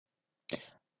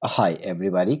Hi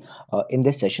everybody. In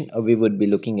this session, we would be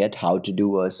looking at how to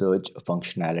do a search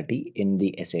functionality in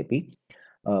the SAP.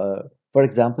 For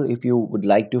example, if you would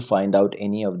like to find out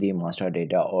any of the master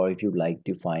data, or if you'd like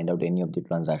to find out any of the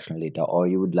transactional data, or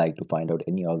you would like to find out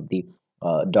any of the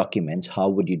documents, how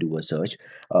would you do a search?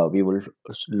 We will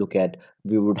look at.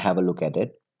 We would have a look at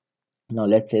it. Now,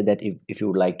 let's say that if you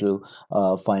would like to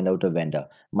find out a vendor,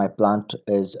 my plant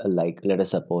is like, let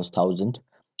us suppose 1,000,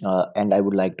 and I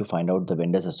would like to find out the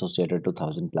vendors associated to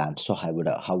 1,000 plants. So how would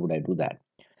I do that?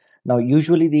 Now,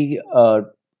 usually the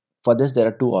for this there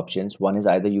are two options. One is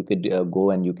either you could go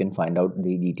and you can find out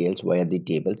the details via the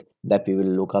table that we will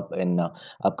look up in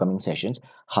upcoming sessions.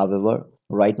 However,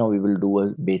 right now we will do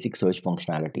a basic search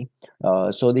functionality.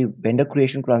 So the vendor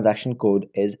creation transaction code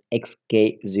is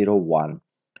XK01.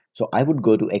 So I would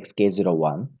go to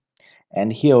XK01,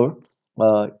 and here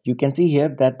you can see here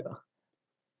that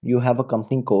you have a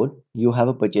company code, you have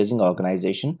a purchasing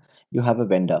organization, you have a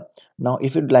vendor. Now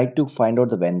if you'd like to find out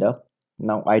the vendor,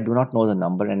 now I do not know the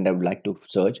number and I would like to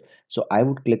search, so I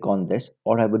would click on this,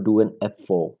 or I would do an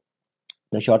F4.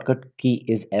 The shortcut key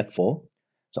is F4,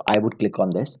 so I would click on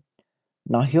this.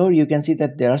 Now here you can see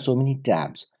that there are so many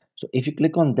tabs. So if you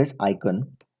click on this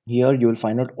icon here, you will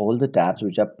find out all the tabs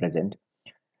which are present.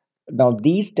 Now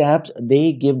these tabs,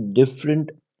 they give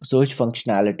different search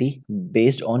functionality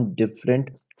based on different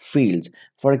fields.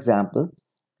 For example,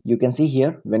 you can see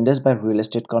here vendors by real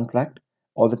estate contract,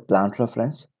 or with plant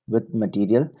reference, with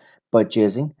material,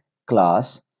 purchasing,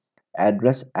 class,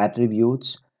 address,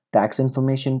 attributes, tax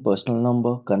information, personal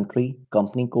number, country,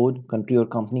 company code, country or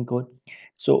company code.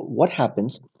 So what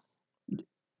happens,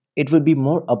 it will be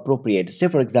more appropriate. Say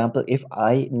for example, if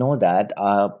I know that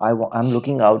I'm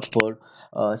looking out for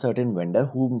a certain vendor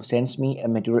who sends me a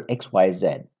material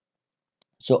XYZ.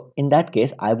 So in that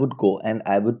case, I would go and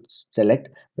I would select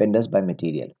vendors by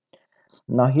material.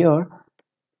 Now here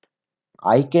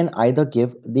I can either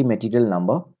give the material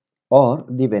number, or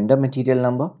the vendor material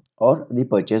number, or the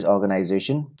purchase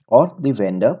organization, or the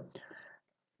vendor.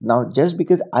 Now just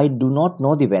because I do not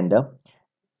know the vendor,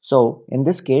 so in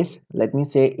this case, let me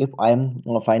say if I'm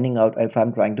finding out, if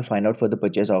I'm trying to find out for the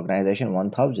purchase organization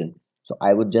 1000, so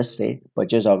I would just say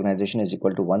purchase organization is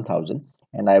equal to 1000,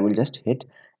 and I will just hit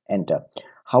enter.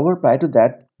 However, prior to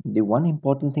that, the one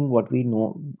important thing what we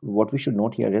should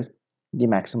note here is the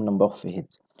maximum number of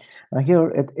hits. Now here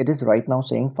it is right now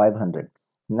saying 500.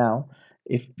 Now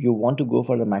if you want to go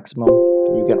for the maximum,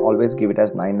 you can always give it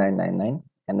as 9999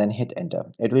 and then hit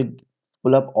enter. It will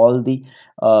pull up all the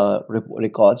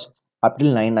records up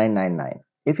till 9999.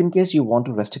 If in case you want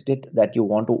to restrict it, that you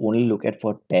want to only look at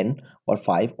for 10 or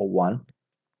 5 or 1,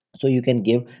 so you can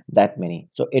give that many,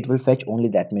 so it will fetch only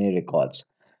that many records.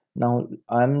 Now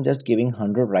I'm just giving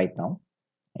 100 right now,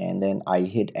 and then I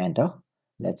hit enter.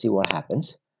 Let's see what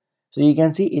happens. So you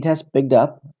can see it has picked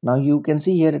up. Now you can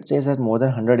see here it says that more than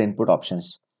 100 input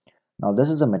options. Now this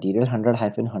is a material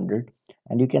 100-100,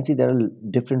 and you can see there are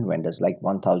different vendors like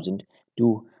 1000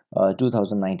 to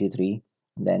 2093,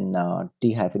 then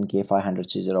T-K 500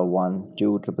 C01,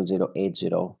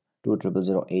 2008080,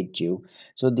 2008082.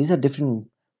 So these are different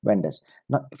vendors.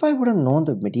 Now if I would have known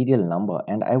the material number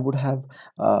and I would have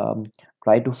um,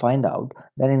 tried to find out,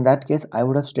 then in that case I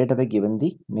would have straight away given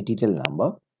the material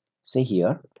number. Say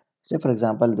here, say for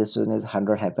example this one is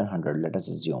 100-100, let us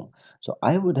assume. So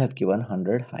I would have given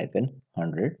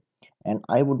 100-100, and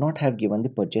I would not have given the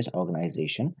purchase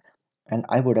organization, and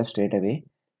I would have straight away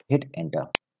hit enter.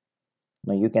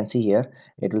 Now you can see here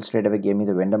it will straight away give me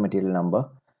the vendor material number,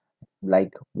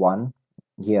 like one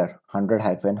here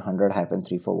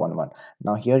 100-100-3411.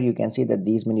 Now here you can see that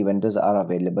these many vendors are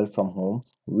available from whom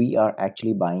we are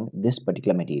actually buying this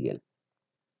particular material.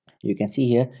 You can see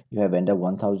here you have vendor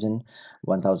 1000,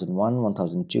 1001,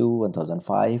 1002,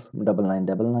 1005,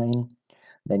 9999.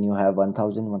 Then you have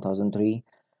 1000, 1003.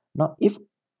 Now if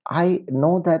I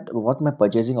know that what my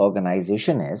purchasing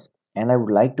organization is, and I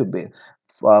would like to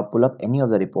pull up any of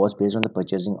the reports based on the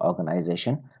purchasing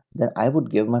organization, then I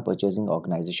would give my purchasing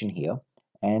organization here.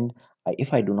 And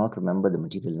if I do not remember the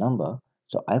material number,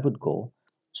 so I would go,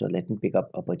 so let me pick up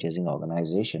a purchasing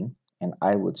organization, and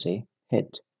I would say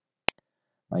hit.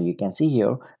 Now you can see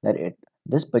here that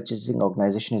this purchasing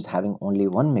organization is having only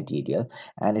one material,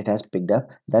 and it has picked up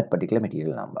that particular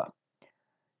material number.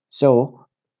 So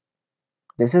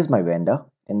this is my vendor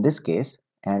in this case,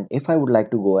 and if I would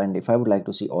like to go and if I would like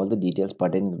to see all the details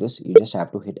pertaining to this, you just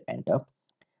have to hit enter.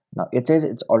 Now it says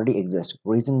it's already exists,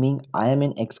 reason being I am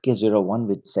in XK01,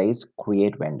 which says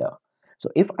create vendor. So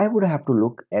if I would have to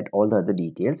look at all the other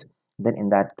details, then in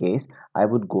that case I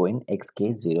would go in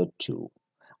XK02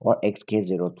 or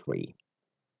XK03.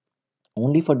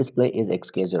 Only for display is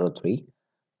XK03.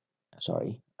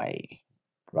 Sorry, I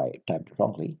typed it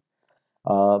wrongly.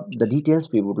 The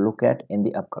details we would look at in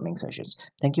the upcoming sessions.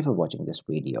 Thank you for watching this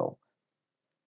video.